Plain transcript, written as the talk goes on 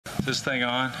this thing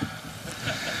on?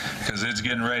 Because it's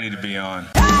getting ready to be on.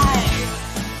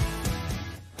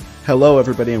 Hello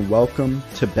everybody and welcome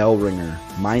to Bell Ringer.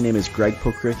 My name is Greg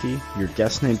Pokricki. Your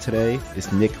guest name today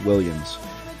is Nick Williams.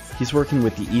 He's working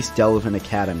with the East Delavan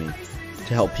Academy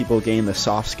to help people gain the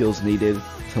soft skills needed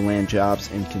to land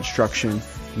jobs in construction,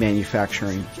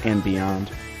 manufacturing, and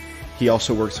beyond. He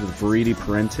also works with VIRIDI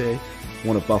Parente,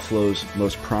 one of Buffalo's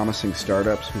most promising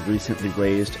startups who recently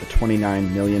raised a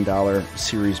 $29 million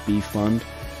Series B fund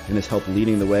and has helped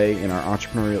leading the way in our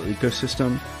entrepreneurial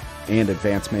ecosystem and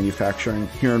advanced manufacturing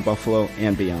here in Buffalo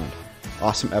and beyond.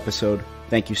 Awesome episode.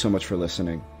 Thank you so much for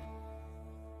listening.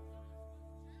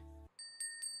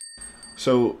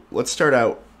 So let's start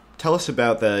out. Tell us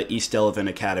about the East Delavan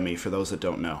Academy for those that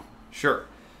don't know. Sure.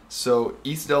 So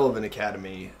East Delavan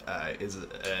Academy is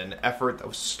an effort that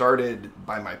was started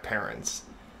by my parents.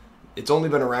 It's only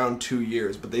been around 2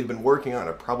 years, but they've been working on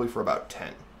it probably for about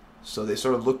 10. So they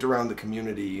sort of looked around the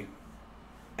community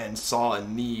and saw a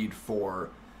need for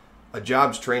a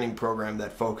jobs training program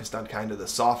that focused on kind of the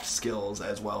soft skills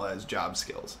as well as job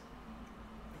skills.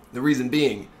 The reason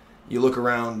being, you look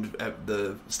around at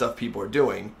the stuff people are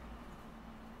doing,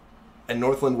 and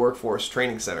Northland Workforce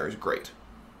Training Center is great,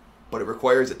 but it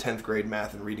requires a 10th grade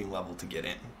math and reading level to get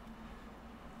in.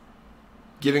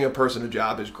 Giving a person a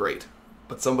job is great,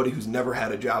 but somebody who's never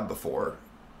had a job before,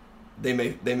 they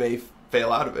may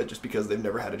fail out of it just because they've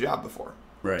never had a job before.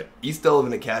 Right. East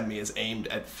Delavan Academy is aimed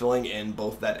at filling in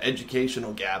both that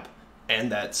educational gap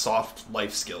and that soft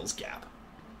life skills gap.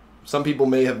 Some people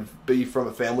may be from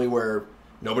a family where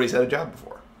nobody's had a job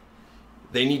before.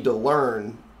 They need to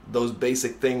learn those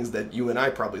basic things that you and I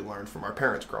probably learned from our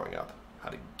parents growing up. How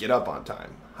to get up on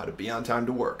time, how to be on time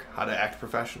to work, how to act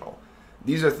professional.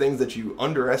 These are things that you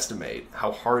underestimate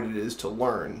how hard it is to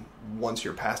learn once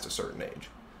you're past a certain age.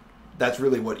 That's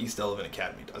really what East Delavan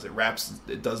Academy does.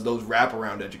 It does those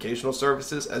wraparound educational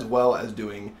services as well as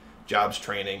doing jobs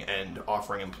training and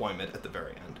offering employment at the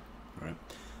very end. Right.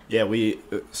 Yeah,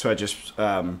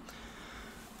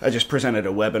 I just presented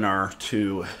a webinar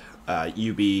to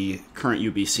current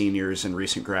UB seniors and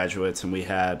recent graduates, and we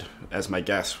had, as my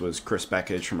guest was Chris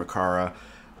Beckage from Akara,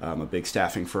 a big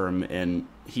staffing firm, and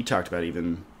he talked about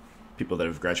even people that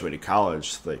have graduated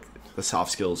college, like the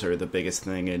soft skills are the biggest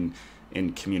thing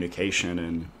in communication,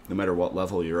 and no matter what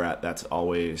level you're at, that's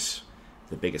always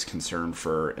the biggest concern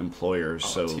for employers.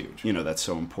 So that's huge. That's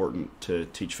so important to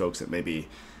teach folks that maybe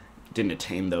didn't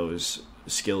attain those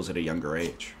skills at a younger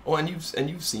age. Well, and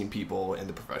you've seen people in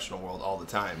the professional world all the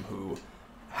time who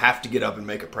have to get up and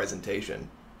make a presentation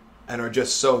and are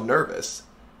just so nervous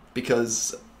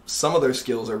because some of their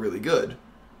skills are really good,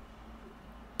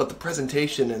 but the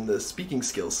presentation and the speaking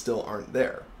skills still aren't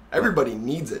there. Everybody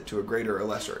needs it to a greater or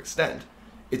lesser extent.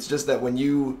 It's just that when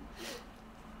you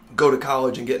go to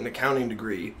college and get an accounting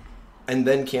degree and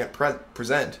then can't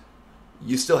present,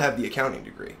 you still have the accounting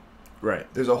degree. Right.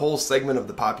 There's a whole segment of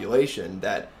the population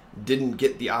that didn't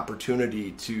get the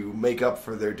opportunity to make up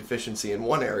for their deficiency in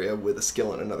one area with a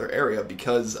skill in another area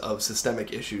because of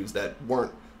systemic issues that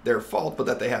weren't their fault but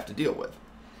that they have to deal with.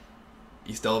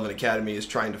 East Delavan Academy is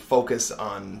trying to focus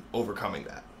on overcoming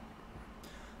that.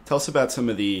 Tell us about some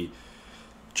of the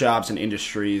jobs and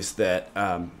industries that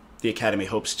the Academy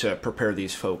hopes to prepare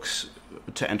these folks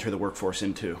to enter the workforce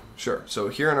into. Sure. So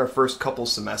here in our first couple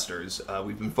semesters,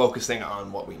 we've been focusing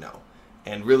on what we know.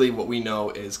 And really what we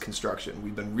know is construction.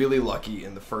 We've been really lucky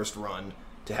in the first run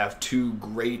to have two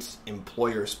great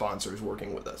employer sponsors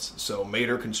working with us. So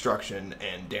Mater Construction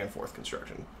and Danforth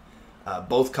Construction.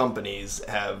 Both companies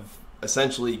have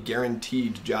essentially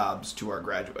guaranteed jobs to our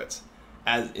graduates.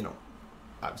 As you know,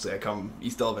 obviously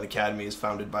East Delavan Academy is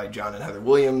founded by John and Heather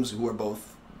Williams, who are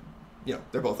both,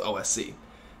 they're both OSC.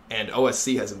 And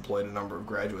OSC has employed a number of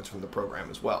graduates from the program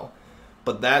as well.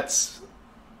 But that's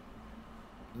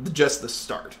just the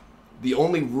start. The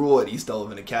only rule at East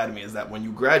Delavan Academy is that when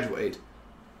you graduate,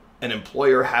 an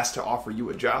employer has to offer you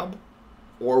a job,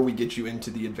 or we get you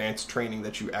into the advanced training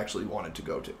that you actually wanted to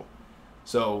go to.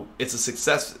 So it's a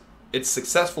success. It's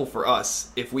successful for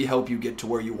us if we help you get to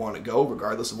where you want to go,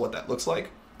 regardless of what that looks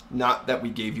like. Not that we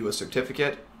gave you a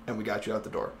certificate and we got you out the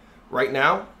door. Right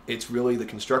now, it's really the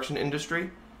construction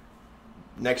industry.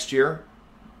 Next year,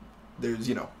 there's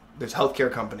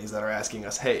healthcare companies that are asking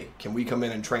us, hey, can we come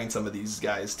in and train some of these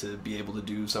guys to be able to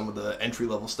do some of the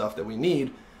entry-level stuff that we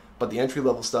need? But the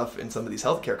entry-level stuff in some of these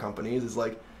healthcare companies is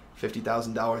like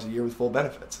 $50,000 a year with full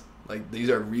benefits. Like, these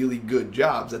are really good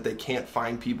jobs that they can't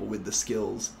find people with the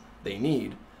skills they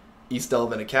need. East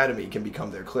Delavan Academy can become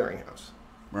their clearinghouse.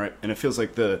 Right, and it feels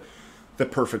like the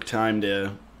perfect time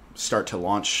to start to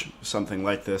launch something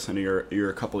like this. I know you're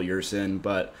a couple of years in,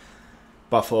 but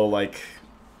Buffalo, like,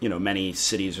 many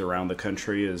cities around the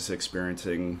country, is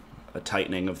experiencing a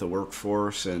tightening of the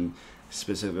workforce, and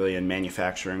specifically in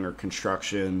manufacturing or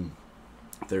construction.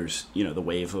 There's, the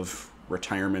wave of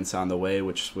retirements on the way,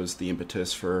 which was the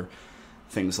impetus for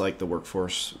things like the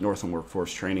Northland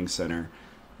Workforce Training Center.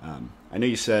 I know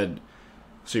you said,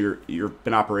 so you've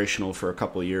been operational for a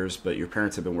couple of years, but your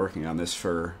parents have been working on this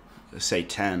for, say,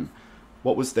 10.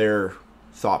 What was their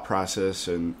thought process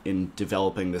in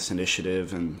developing this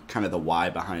initiative, and kind of the why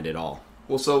behind it all?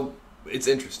 Well, so it's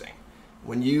interesting.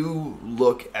 When you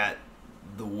look at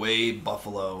the way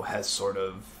Buffalo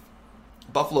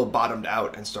bottomed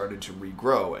out and started to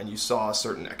regrow, and you saw a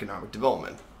certain economic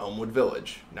development. Elmwood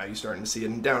Village, now you're starting to see it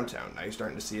in downtown, now you're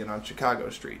starting to see it on Chicago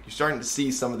Street. You're starting to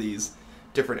see some of these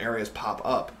different areas pop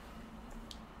up.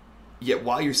 Yet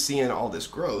while you're seeing all this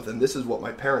growth, and this is what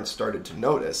my parents started to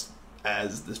notice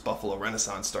as this Buffalo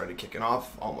Renaissance started kicking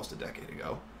off almost a decade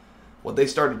ago, what they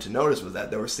started to notice was that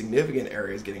there were significant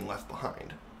areas getting left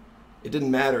behind. It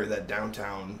didn't matter that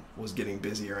downtown was getting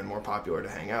busier and more popular to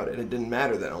hang out in. It didn't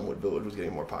matter that Elmwood Village was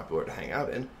getting more popular to hang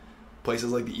out in.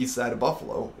 Places like the east side of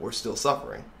Buffalo were still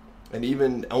suffering. And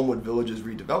even Elmwood Village's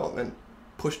redevelopment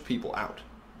pushed people out.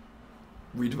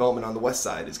 Redevelopment on the west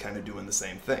side is kind of doing the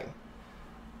same thing.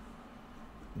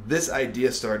 This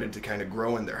idea started to kind of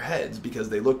grow in their heads because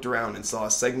they looked around and saw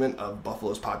a segment of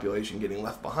Buffalo's population getting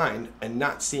left behind and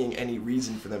not seeing any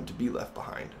reason for them to be left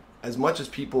behind. As much as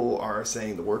people are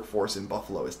saying the workforce in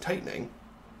Buffalo is tightening,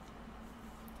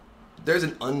 there's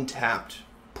an untapped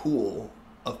pool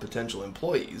of potential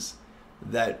employees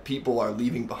that people are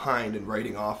leaving behind and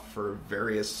writing off for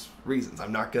various reasons.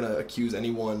 I'm not going to accuse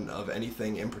anyone of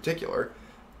anything in particular.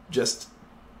 Just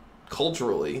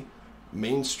culturally,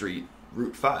 Main Street,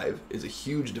 Route 5, is a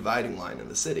huge dividing line in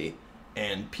the city,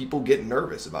 and people get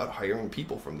nervous about hiring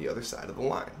people from the other side of the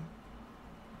line.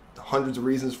 Hundreds of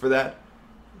reasons for that.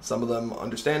 Some of them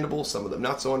understandable, some of them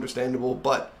not so understandable,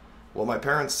 but what my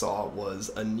parents saw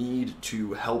was a need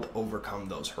to help overcome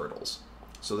those hurdles.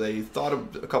 So they thought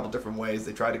of a couple different ways,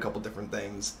 they tried a couple different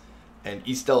things, and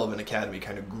East Delavan Academy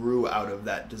kind of grew out of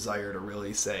that desire to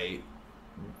really say,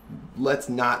 let's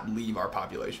not leave our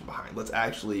population behind. Let's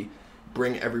actually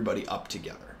bring everybody up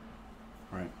together.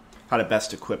 Right. How to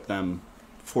best equip them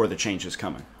for the changes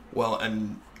coming. Well,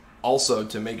 and also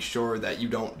to make sure that you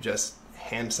don't just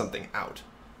hand something out.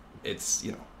 It's,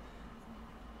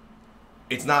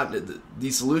 it's not,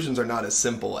 these solutions are not as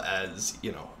simple as,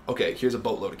 okay, here's a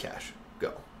boatload of cash,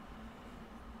 go.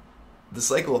 The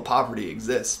cycle of poverty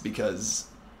exists because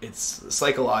it's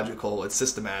psychological, it's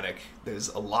systematic, there's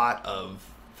a lot of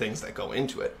things that go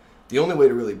into it. The only way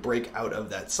to really break out of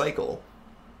that cycle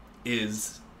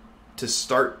is to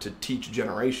start to teach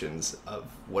generations of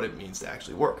what it means to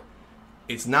actually work.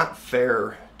 It's not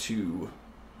fair to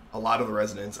a lot of the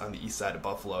residents on the east side of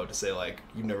Buffalo to say, like,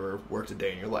 you've never worked a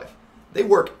day in your life. They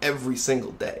work every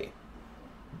single day.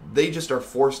 They just are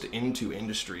forced into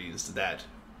industries that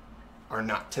are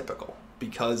not typical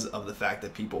because of the fact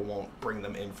that people won't bring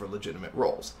them in for legitimate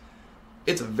roles.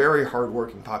 It's a very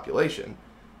hard-working population.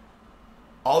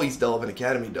 All East Delavan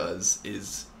Academy does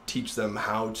is teach them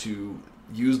how to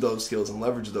use those skills and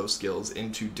leverage those skills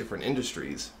into different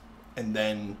industries, and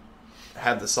then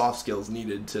have the soft skills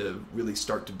needed to really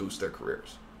start to boost their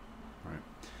careers. Right.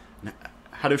 Now,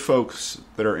 how do folks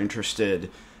that are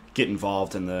interested get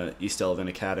involved in the East Delavan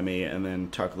Academy, and then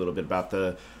talk a little bit about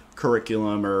the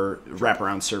curriculum or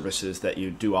wraparound services that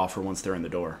you do offer once they're in the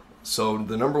door? So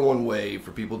the number one way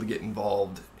for people to get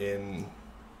involved in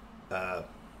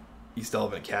East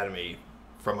Delavan Academy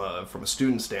from a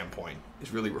student standpoint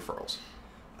is really referrals.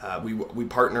 We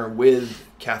partner with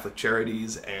Catholic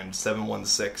Charities and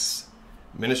 716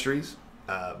 Ministries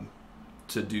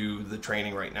to do the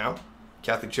training right now.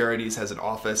 Catholic Charities has an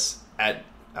office at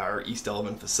our East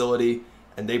Delavan facility,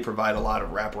 and they provide a lot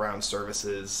of wraparound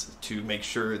services to make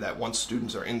sure that once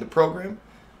students are in the program,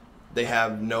 they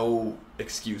have no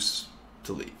excuse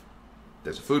to leave.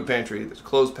 There's a food pantry, there's a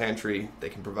clothes pantry, they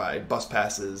can provide bus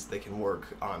passes, they can work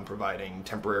on providing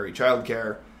temporary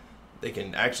childcare. They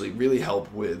can actually really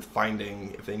help with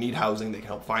finding, if they need housing, they can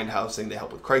help find housing. They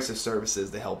help with crisis services.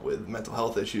 They help with mental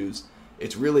health issues.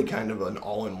 It's really kind of an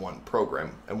all-in-one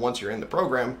program. And once you're in the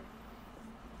program,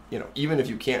 even if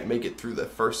you can't make it through the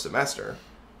first semester,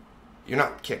 you're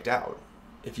not kicked out.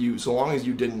 So long as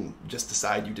you didn't just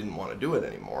decide you didn't want to do it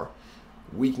anymore,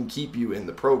 we can keep you in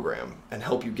the program and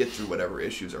help you get through whatever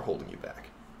issues are holding you back.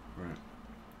 Right.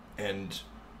 And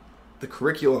the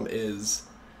curriculum is,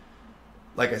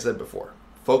 like I said before,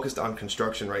 focused on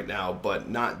construction right now, but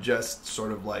not just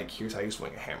sort of like, here's how you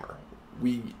swing a hammer.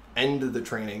 We end the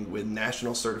training with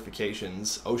national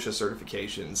certifications, OSHA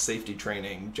certifications, safety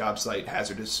training, job site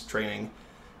hazardous training.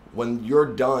 When you're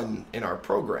done in our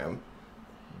program,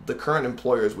 the current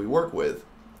employers we work with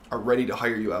are ready to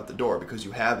hire you out the door because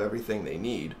you have everything they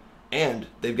need, and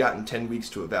they've gotten 10 weeks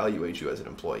to evaluate you as an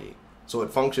employee. So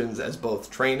it functions as both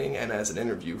training and as an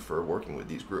interview for working with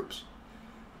these groups.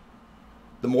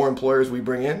 The more employers we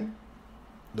bring in,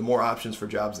 the more options for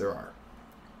jobs there are.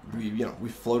 We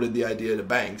floated the idea to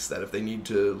banks that if they need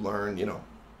to learn,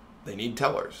 they need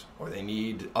tellers, or they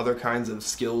need other kinds of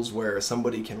skills where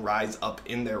somebody can rise up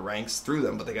in their ranks through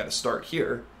them, but they got to start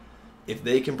here. If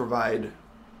they can provide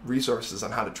resources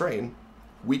on how to train,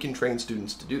 we can train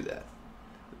students to do that.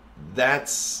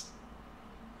 That's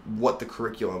what the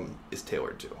curriculum is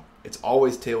tailored to. It's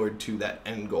always tailored to that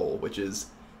end goal, which is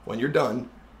when you're done,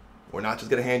 we're not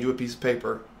just going to hand you a piece of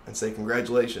paper and say,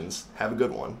 congratulations, have a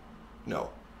good one.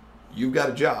 No, you've got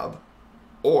a job.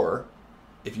 Or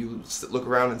if you look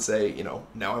around and say,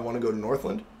 now I want to go to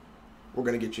Northland, we're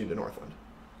going to get you into Northland.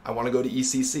 I want to go to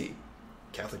ECC.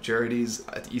 Catholic Charities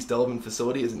at the East Delavan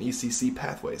facility is an ECC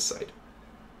Pathways site.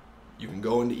 You can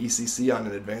go into ECC on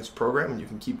an advanced program and you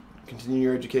can continue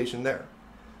your education there.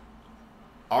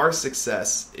 Our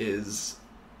success is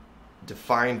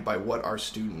defined by what our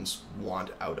students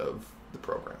want out of the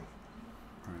program.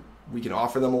 Right. We can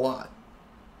offer them a lot.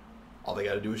 All they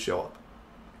got to do is show up.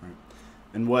 Right.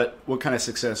 And what kind of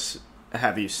success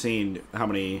have you seen? How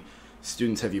many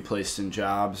students have you placed in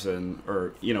jobs, and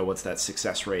what's that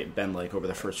success rate been like over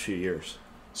the first few years?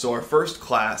 So our first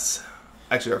class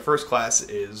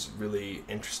is really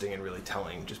interesting and really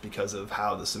telling just because of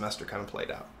how the semester kind of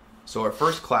played out. So our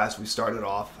first class, we started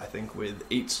off, I think, with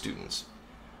 8 students.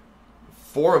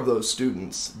 4 of those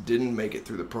students didn't make it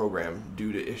through the program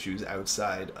due to issues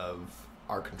outside of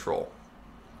our control.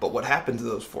 But what happened to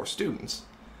those 4 students?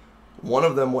 One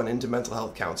of them went into mental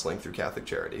health counseling through Catholic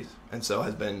Charities, and so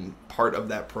has been part of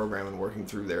that program and working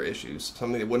through their issues,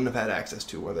 something they wouldn't have had access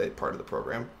to were they part of the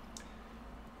program.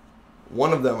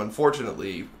 One of them,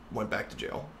 unfortunately, went back to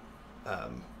jail.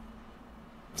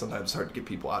 Sometimes it's hard to get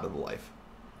people out of the life.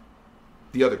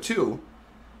 The other 2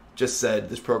 just said,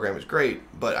 this program is great,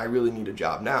 but I really need a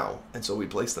job now, and so we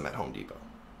placed them at Home Depot.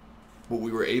 But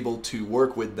we were able to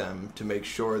work with them to make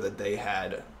sure that they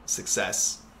had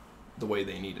success the way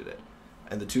they needed it.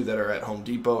 And the 2 that are at Home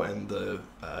Depot and the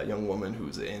young woman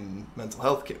who's in mental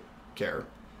health care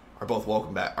are both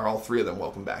welcome back. Are all 3 of them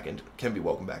welcome back and can be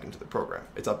welcomed back into the program.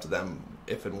 It's up to them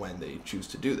if and when they choose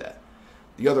to do that.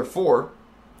 The other 4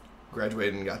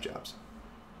 graduated and got jobs.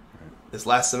 Right. This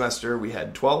last semester we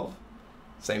had 12.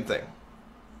 Same thing.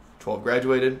 12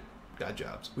 graduated, got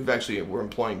jobs. We're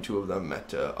employing 2 of them at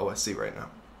OSC right now.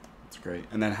 That's great.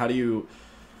 And then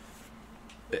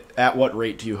at what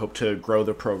rate do you hope to grow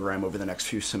the program over the next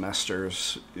few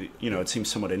semesters? It seems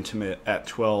somewhat intimate at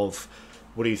 12.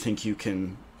 What do you think you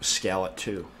can scale it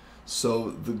to? So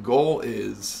the goal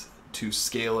is to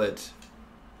scale it.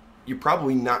 You're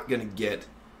probably not going to get,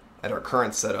 at our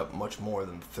current setup, much more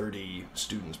than 30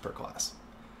 students per class.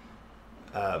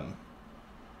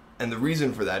 And the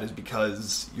reason for that is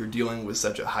because you're dealing with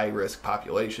such a high-risk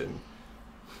population.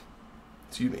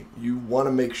 You want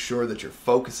to make sure that you're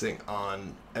focusing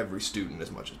on every student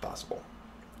as much as possible.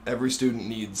 Every student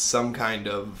needs some kind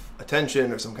of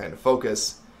attention or some kind of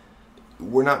focus.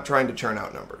 We're not trying to churn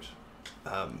out numbers.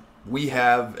 We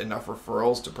have enough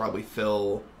referrals to probably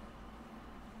fill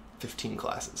 15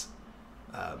 classes.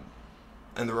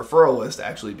 And the referral list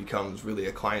actually becomes really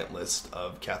a client list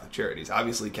of Catholic Charities.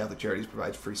 Obviously, Catholic Charities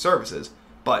provides free services,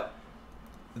 but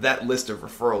that list of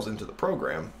referrals into the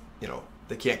program,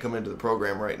 they can't come into the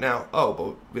program right now. Oh,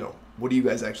 but, what do you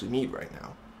guys actually need right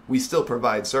now? We still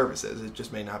provide services. It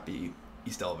just may not be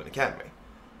East Delavan Academy.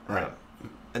 Right.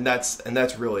 And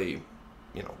that's really,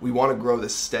 we want to grow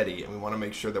this steady, and we want to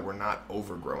make sure that we're not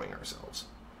overgrowing ourselves.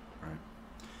 Right.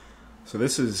 So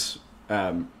this is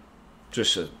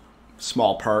just a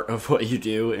small part of what you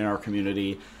do in our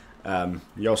community.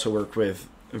 You also work with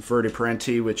VIRIDI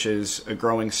Parente, which is a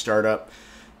growing startup.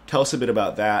 Tell us a bit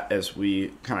about that as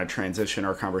we kind of transition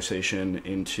our conversation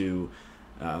into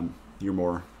your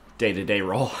more day-to-day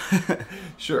role.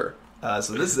 Sure.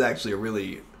 So this is actually a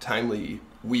really timely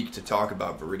week to talk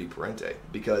about VIRIDI Parente,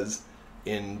 because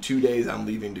in 2 days I'm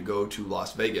leaving to go to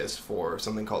Las Vegas for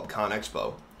something called Con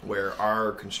Expo, where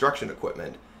our construction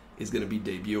equipment is going to be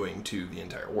debuting to the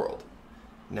entire world.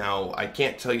 Now, I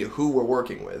can't tell you who we're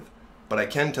working with, but I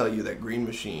can tell you that Green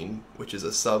Machine, which is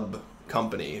a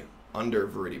sub-company under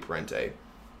VIRIDI Parente,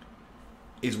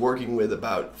 is working with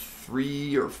about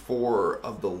 3 or 4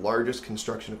 of the largest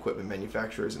construction equipment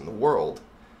manufacturers in the world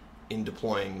in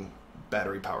deploying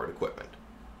battery-powered equipment.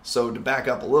 So to back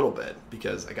up a little bit,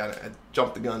 because I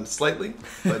jumped the gun slightly,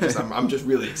 but I'm just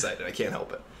really excited. I can't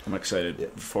help it. I'm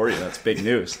excited for you. That's big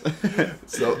news.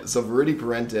 So VIRIDI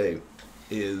Parente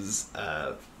is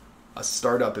a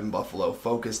startup in Buffalo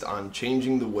focused on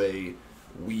changing the way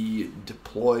we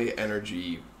deploy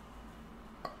energy.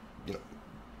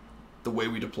 The way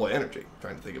we deploy energy. I'm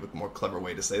trying to think of a more clever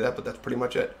way to say that, but that's pretty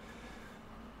much it.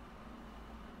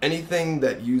 Anything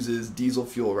that uses diesel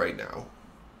fuel right now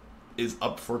is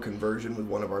up for conversion with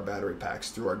one of our battery packs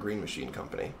through our Green Machine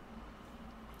company.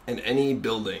 And any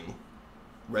building,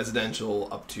 residential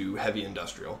up to heavy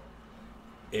industrial,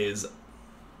 is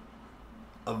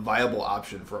a viable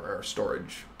option for our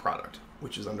storage product,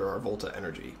 which is under our Volta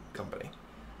Energy company.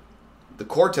 The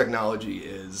core technology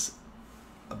is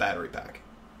a battery pack.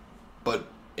 But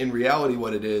in reality,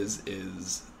 what it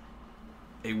is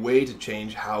a way to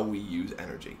change how we use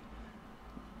energy.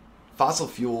 Fossil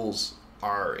fuels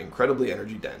are incredibly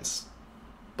energy dense,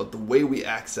 but the way we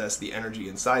access the energy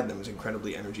inside them is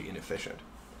incredibly energy inefficient.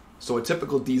 So a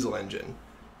typical diesel engine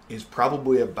is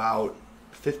probably about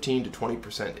 15 to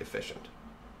 20% efficient.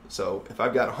 So if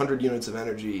I've got 100 units of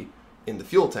energy in the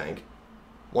fuel tank,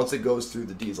 once it goes through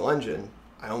the diesel engine,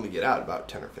 I only get out about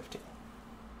 10 or 15,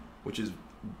 which is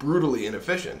brutally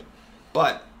inefficient,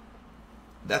 but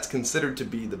that's considered to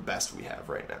be the best we have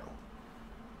right now.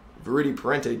 VIRIDI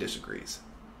Parente disagrees.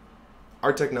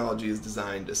 Our technology is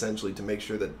designed essentially to make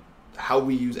sure that how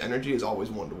we use energy is always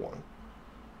one-to-one.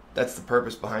 That's the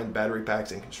purpose behind battery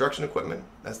packs in construction equipment.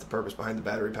 That's the purpose behind the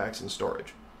battery packs in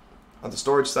storage. On the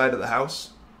storage side of the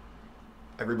house,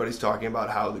 everybody's talking about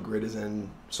how the grid is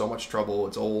in so much trouble,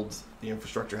 it's old, the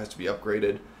infrastructure has to be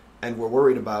upgraded, and we're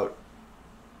worried about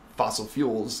fossil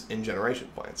fuels in generation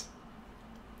plants.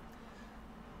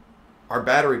 Our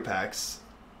battery packs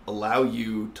allow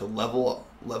you to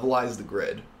levelize the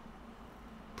grid,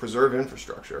 preserve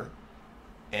infrastructure,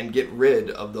 and get rid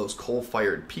of those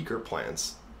coal-fired peaker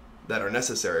plants that are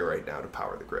necessary right now to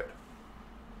power the grid.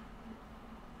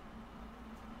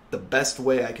 The best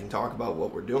way I can talk about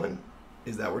what we're doing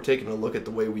is that we're taking a look at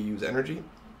the way we use energy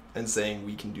and saying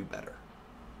we can do better.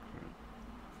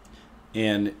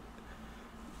 And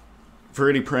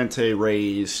VIRIDI Parente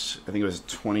raised, I think it was a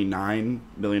 $29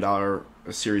 million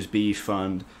Series B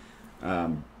fund,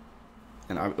 and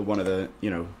one of the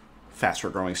faster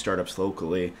growing startups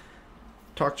locally.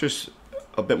 Talk just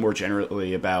a bit more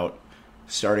generally about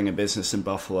starting a business in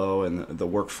Buffalo and the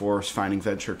workforce, finding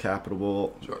venture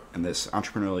capital, Sure. and this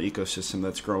entrepreneurial ecosystem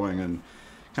that's growing, and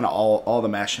kind of all the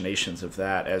machinations of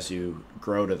that as you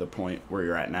grow to the point where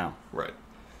you're at now. Right.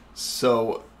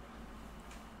 So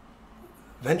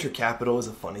venture capital is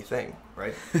a funny thing,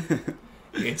 right?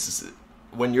 It's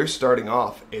when you're starting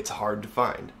off, it's hard to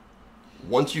find.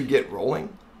 Once you get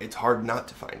rolling, it's hard not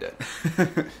to find it.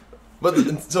 But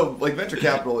so like venture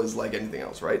capital is like anything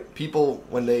else, right? People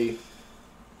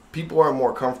are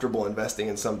more comfortable investing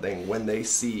in something when they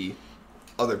see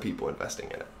other people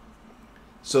investing in it.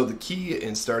 So the key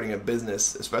in starting a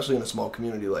business, especially in a small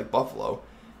community like Buffalo,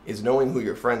 is knowing who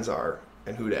your friends are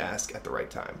and who to ask at the right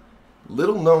time.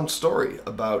 Little known story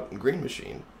about Green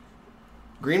Machine.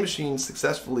 Green Machine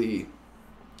successfully,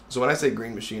 so when I say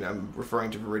Green Machine, I'm referring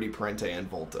to VIRIDI Parente and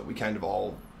Volta. We kind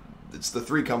of it's the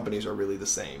three companies are really the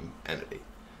same entity.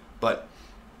 But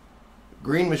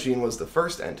Green Machine was the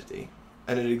first entity,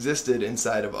 and it existed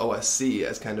inside of OSC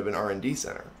as kind of an R&D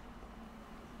center.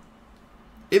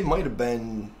 It might have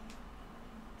been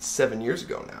 7 years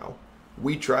ago now.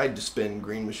 We tried to spin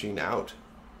Green Machine out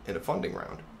in a funding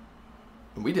round,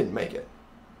 and we didn't make it.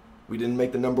 We didn't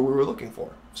make the number we were looking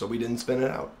for, so we didn't spin it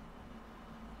out.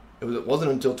 It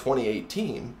wasn't until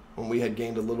 2018, when we had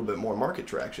gained a little bit more market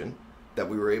traction, that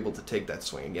we were able to take that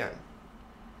swing again.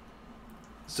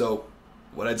 So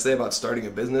what I'd say about starting a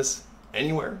business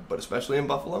anywhere, but especially in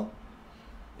Buffalo,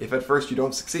 if at first you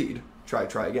don't succeed, try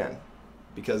again.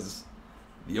 Because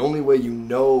the only way you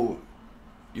know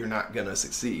you're not going to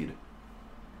succeed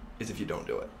is if you don't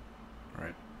do it.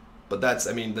 Right. But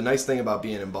the nice thing about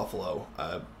being in Buffalo,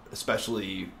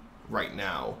 especially right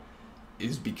now,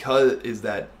 is because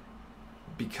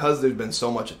there's been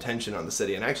so much attention on the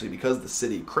city, and actually because the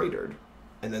city cratered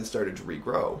and then started to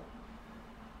regrow,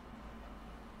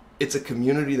 it's a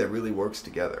community that really works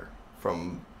together,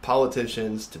 from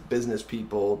politicians to business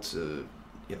people to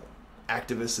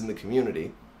activists in the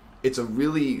community. It's a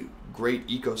really great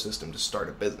ecosystem to start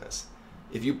a business.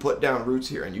 If you put down roots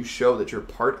here and you show that you're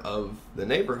part of the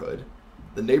neighborhood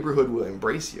will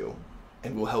embrace you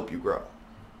and will help you grow.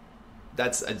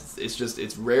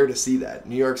 It's rare to see that.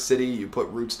 New York City, you put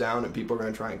roots down and people are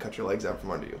going to try and cut your legs out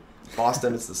from under you.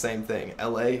 Boston, it's the same thing.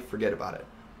 LA, forget about it.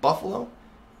 Buffalo,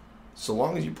 so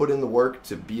long as you put in the work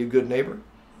to be a good neighbor,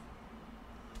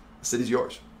 the city's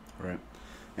yours. Right.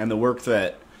 And the work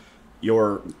that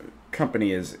your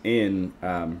company is in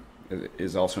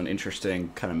is also an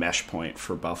interesting kind of mesh point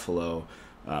for Buffalo,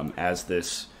 as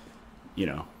this,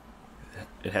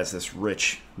 it has this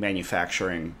rich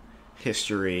manufacturing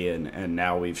history, and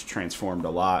now we've transformed a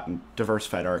lot and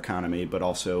diversified our economy, but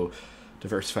also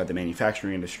diversified the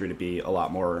manufacturing industry to be a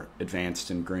lot more advanced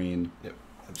and green. Yep,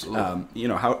 absolutely.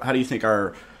 How do you think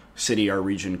our city, our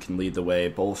region can lead the way,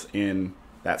 both in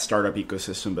that startup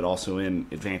ecosystem, but also in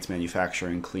advanced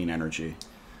manufacturing, clean energy?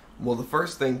 Well, the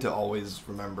first thing to always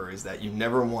remember is that you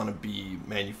never want to be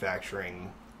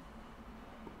manufacturing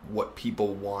what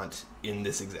people want in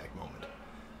this exact moment.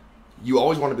 You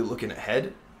always want to be looking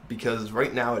ahead, because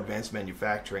right now advanced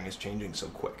manufacturing is changing so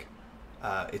quick.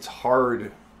 It's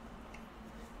hard.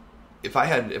 If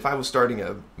I was starting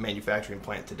a manufacturing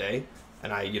plant today,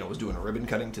 and I was doing a ribbon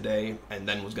cutting today, and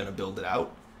then was going to build it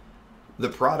out, the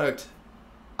product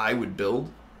I would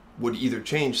build would either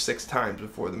change 6 times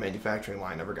before the manufacturing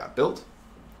line ever got built,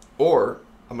 or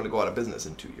I'm going to go out of business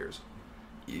in 2 years.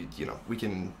 We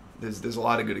can. There's a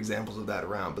lot of good examples of that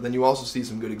around, but then you also see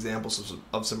some good examples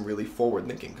of some really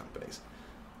forward-thinking companies.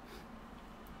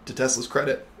 To Tesla's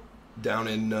credit, down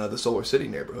in the Solar City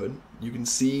neighborhood, you can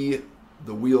see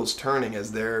the wheels turning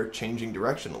as they're changing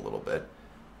direction a little bit.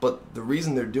 But the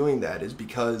reason they're doing that is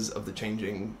because of the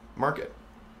changing market.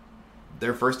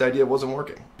 Their first idea wasn't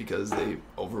working because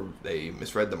they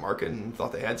misread the market and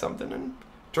thought they had something, and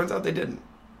turns out they didn't.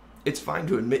 It's fine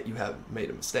to admit you have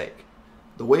made a mistake.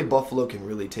 The way Buffalo can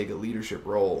really take a leadership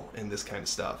role in this kind of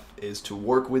stuff is to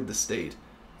work with the state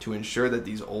to ensure that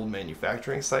these old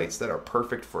manufacturing sites that are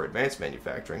perfect for advanced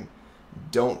manufacturing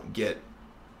don't get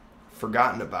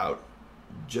forgotten about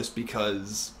just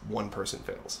because one person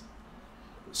fails.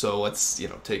 So let's,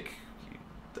 take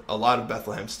a lot of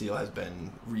Bethlehem steel has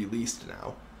been released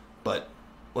now, but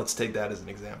let's take that as an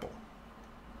example.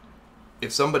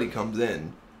 If somebody comes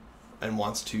in and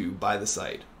wants to buy the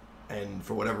site and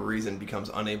for whatever reason becomes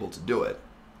unable to do it,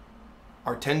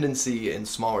 our tendency in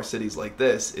smaller cities like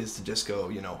this is to just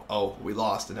go, oh, we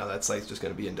lost and now that site's just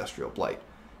going to be industrial blight.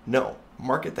 No,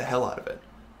 market the hell out of it.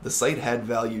 The site had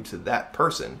value to that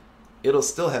person. It'll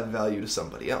still have value to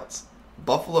somebody else.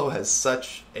 Buffalo has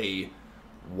such a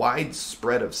wide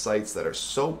spread of sites that are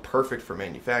so perfect for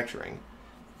manufacturing.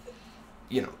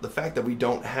 The fact that we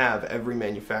don't have every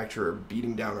manufacturer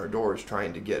beating down our doors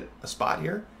trying to get a spot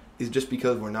here is just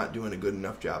because we're not doing a good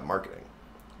enough job marketing.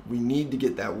 We need to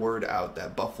get that word out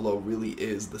that Buffalo really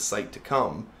is the site to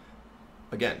come.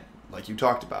 Again, like you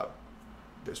talked about,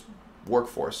 there's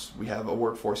workforce. We have a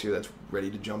workforce here that's ready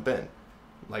to jump in.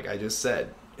 Like I just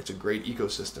said, it's a great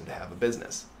ecosystem to have a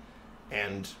business.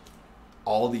 And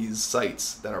all these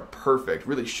sites that are perfect,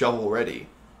 really shovel ready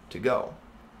to go.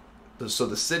 So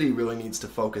the city really needs to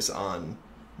focus on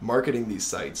marketing these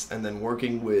sites and then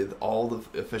working with all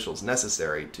the officials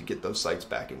necessary to get those sites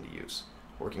back into use.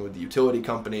 Working with the utility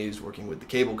companies, working with the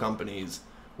cable companies,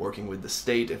 working with the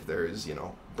state if there's,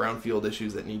 brownfield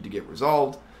issues that need to get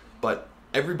resolved. But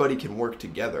everybody can work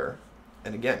together.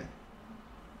 And again,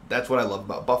 that's what I love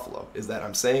about Buffalo, is that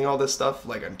I'm saying all this stuff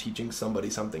like I'm teaching somebody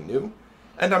something new.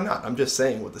 And I'm not. I'm just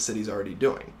saying what the city's already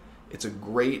doing. It's a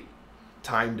great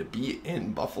time to be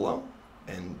in Buffalo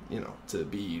and, to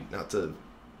be, not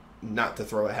to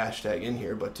throw a hashtag in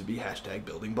here, but to be hashtag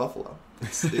building Buffalo.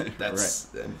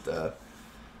 That's right. And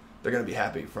they're going to be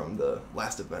happy from the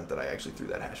last event that I actually threw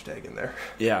that hashtag in there.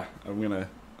 Yeah, I'm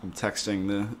texting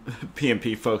the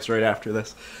PMP folks right after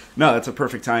this. No, that's a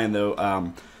perfect tie-in,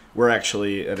 though. We're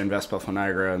actually at Invest Buffalo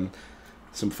Niagara, and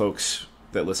some folks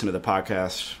that listen to the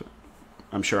podcast,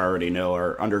 I'm sure I already know,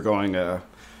 are undergoing a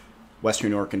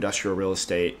Western New York industrial real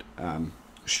estate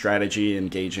strategy,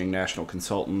 engaging national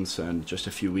consultants. And just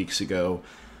a few weeks ago,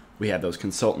 we had those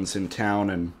consultants in town,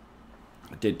 and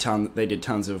they did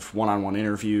tons of one-on-one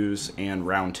interviews and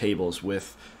round tables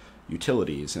with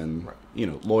utilities and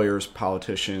lawyers,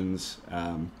 politicians,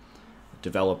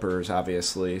 developers,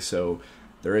 obviously. So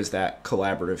there is that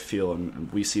collaborative feel,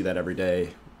 and we see that every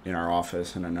day in our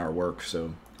office and in our work.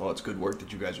 So, well, it's good work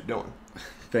that you guys are doing.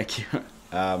 Thank you.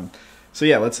 So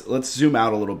yeah, let's zoom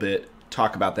out a little bit.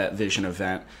 Talk about that vision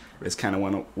event. Is kind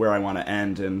of where I want to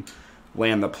end and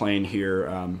land the plane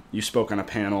here. You spoke on a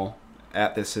panel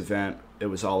at this event. It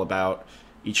was all about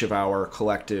each of our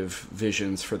collective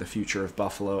visions for the future of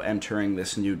Buffalo entering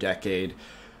this new decade.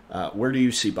 Where do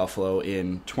you see Buffalo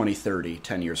in 2030,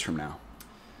 10 years from now?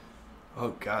 Oh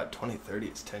God, 2030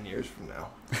 is 10 years from now.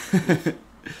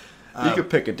 You could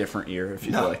pick a different year if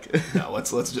you'd like. No,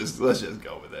 let's just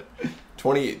go with it.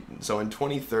 So in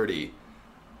 2030,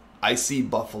 I see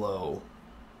Buffalo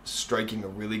striking a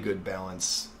really good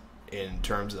balance in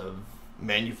terms of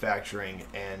manufacturing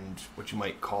and what you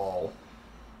might call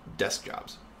desk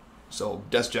jobs. So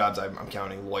desk jobs, I'm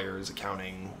counting lawyers,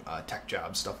 accounting, tech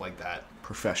jobs, stuff like that.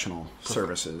 Professional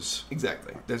services.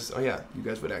 Exactly. You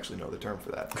guys would actually know the term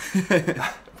for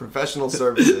that. Professional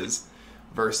services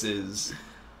versus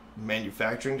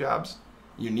manufacturing jobs.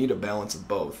 You need a balance of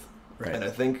both. Right. And I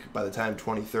think by the time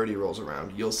 2030 rolls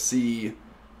around, you'll see,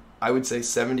 I would say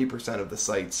 70% of the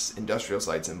sites, industrial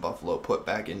sites in Buffalo, put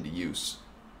back into use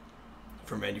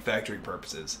for manufacturing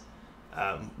purposes.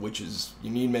 Which is, you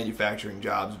need manufacturing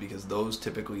jobs because those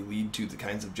typically lead to the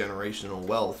kinds of generational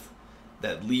wealth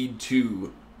that lead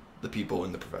to the people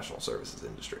in the professional services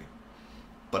industry.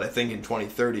 But I think in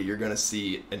 2030, you're going to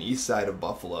see an east side of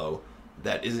Buffalo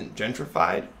that isn't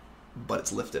gentrified, but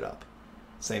it's lifted up.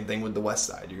 Same thing with the west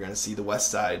side. You're going to see the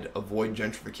west side avoid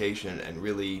gentrification and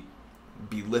really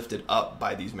be lifted up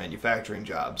by these manufacturing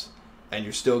jobs. And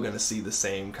you're still going to see the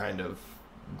same kind of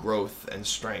growth and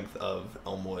strength of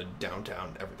Elmwood,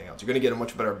 downtown, everything else. You're going to get a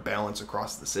much better balance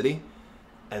across the city,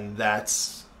 and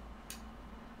that's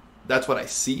what I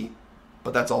see,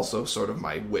 but that's also sort of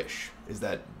my wish, is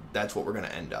that that's what we're going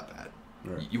to end up at.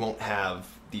 Right. You won't have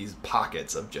these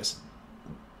pockets of just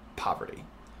poverty.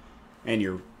 And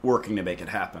you're working to make it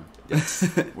happen. Yes,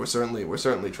 we're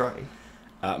certainly trying.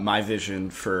 My vision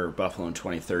for Buffalo in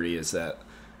 2030 is that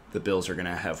the Bills are going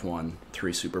to have won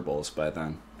 3 Super Bowls by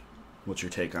then. What's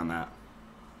your take on that?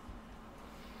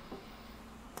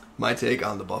 My take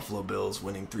on the Buffalo Bills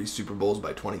winning 3 Super Bowls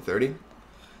by 2030.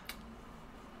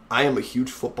 I am a huge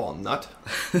football nut.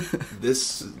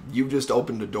 You've just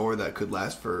opened a door that could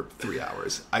last for 3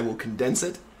 hours. I will condense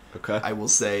it. Okay. I will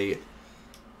say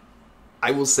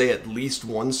at least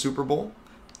 1 Super Bowl.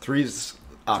 3's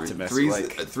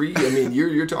optimistic. 3. I mean,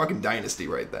 you're talking dynasty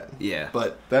right then. Yeah.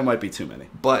 But that might be too many.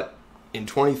 But in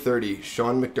 2030,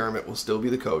 Sean McDermott will still be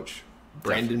the coach.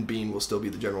 Brandon Beane will still be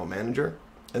the general manager,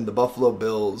 and the Buffalo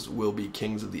Bills will be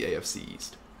kings of the AFC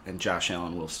East. And Josh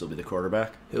Allen will still be the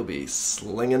quarterback? He'll be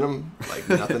slinging them like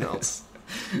nothing else.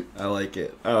 I like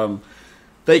it.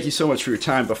 Thank you so much for your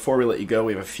time. Before we let you go,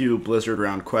 we have a few Blizzard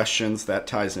round questions. That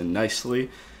ties in nicely.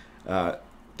 There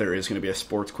is going to be a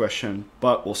sports question,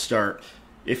 but we'll start.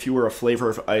 If you were a flavor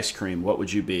of ice cream, what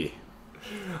would you be?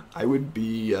 I would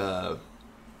be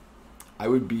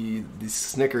the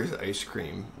Snickers ice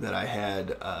cream that I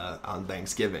had on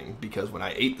Thanksgiving, because when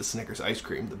I ate the Snickers ice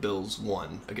cream, the Bills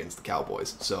won against the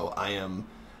Cowboys. So I am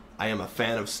a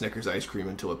fan of Snickers ice cream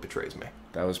until it betrays me.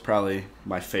 That was probably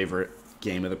my favorite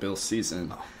game of the Bills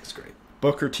season. Oh, that's great.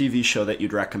 Book or TV show that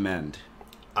you'd recommend?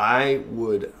 I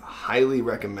would highly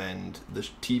recommend the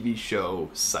TV show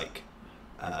Psych.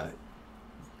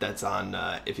 That's on,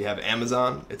 if you have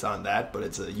Amazon, it's on that, but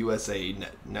it's a USA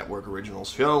Network original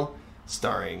show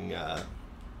starring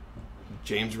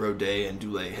James Roday and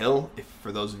Dule Hill.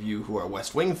 For those of you who are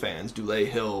West Wing fans, Dule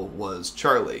Hill was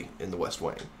Charlie in the West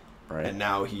Wing. Right. And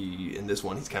now in this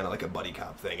one, he's kind of like a buddy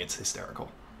cop thing. It's hysterical.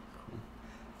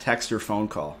 Text or phone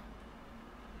call?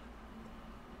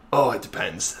 Oh, it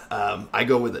depends. I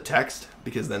go with a text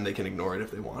because then they can ignore it if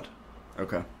they want.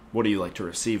 Okay. What do you like to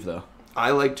receive, though?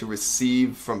 I like to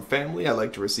receive from family. I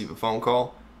like to receive a phone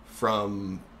call.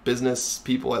 From business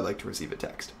people, I like to receive a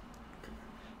text.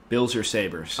 Bills or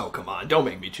Sabres? Oh, come on. Don't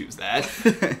make me choose that.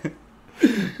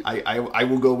 I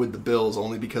will go with the Bills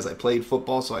only because I played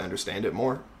football, so I understand it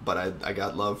more. But I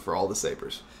got love for all the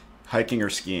Sabres. Hiking or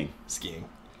skiing? Skiing.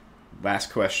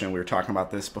 Last question. We were talking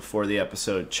about this before the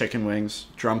episode. Chicken wings,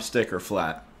 drumstick or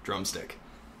flat? Drumstick.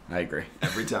 I agree.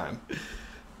 Every time.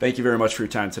 Thank you very much for your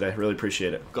time today. Really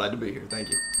appreciate it. Glad to be here. Thank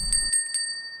you.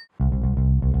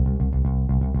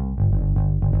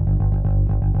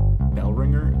 Bell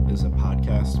Ringer is a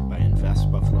podcast by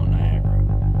Invest Buffalo Niagara,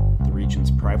 the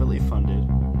region's privately funded,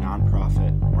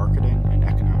 nonprofit, marketing, and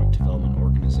economic development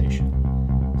organization.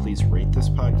 Please rate this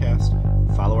podcast,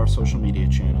 follow our social media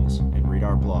channels, and read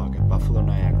our blog at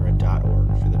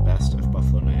buffaloniagara.org for the best of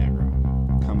Buffalo Niagara.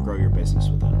 Come grow your business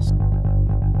with us.